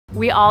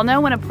We all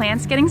know when a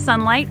plant's getting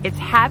sunlight, it's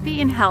happy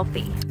and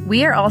healthy.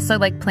 We are also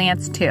like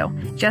plants too.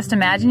 Just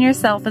imagine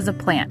yourself as a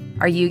plant.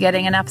 Are you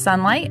getting enough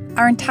sunlight?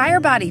 Our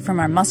entire body, from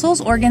our muscles,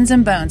 organs,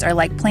 and bones, are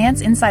like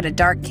plants inside a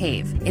dark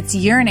cave. It's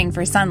yearning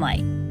for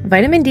sunlight.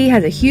 Vitamin D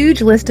has a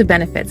huge list of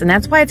benefits, and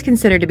that's why it's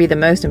considered to be the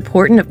most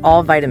important of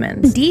all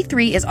vitamins.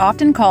 D3 is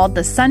often called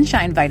the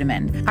sunshine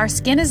vitamin. Our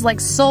skin is like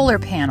solar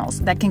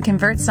panels that can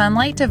convert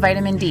sunlight to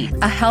vitamin D.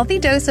 A healthy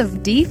dose of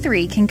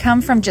D3 can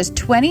come from just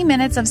 20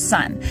 minutes of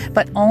sun,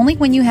 but only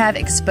when you have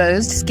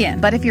exposed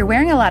skin. But if you're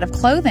wearing a lot of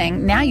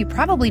clothing, now you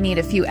probably need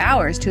a few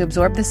hours to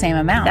absorb the same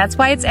amount. That's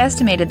why it's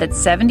estimated that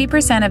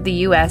 70% of the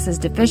US is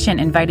deficient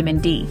in vitamin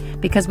D,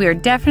 because we are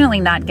definitely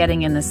not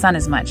getting in the sun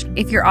as much.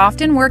 If you're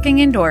often working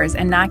indoors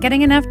and not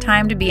getting enough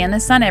time to be in the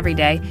sun every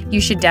day, you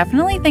should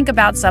definitely think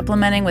about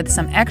supplementing with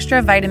some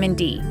extra vitamin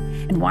D.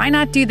 And why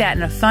not do that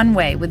in a fun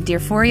way with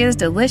Deerforia's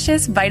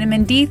delicious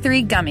vitamin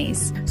D3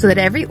 gummies? So that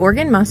every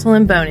organ, muscle,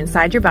 and bone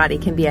inside your body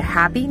can be a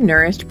happy,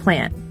 nourished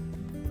plant.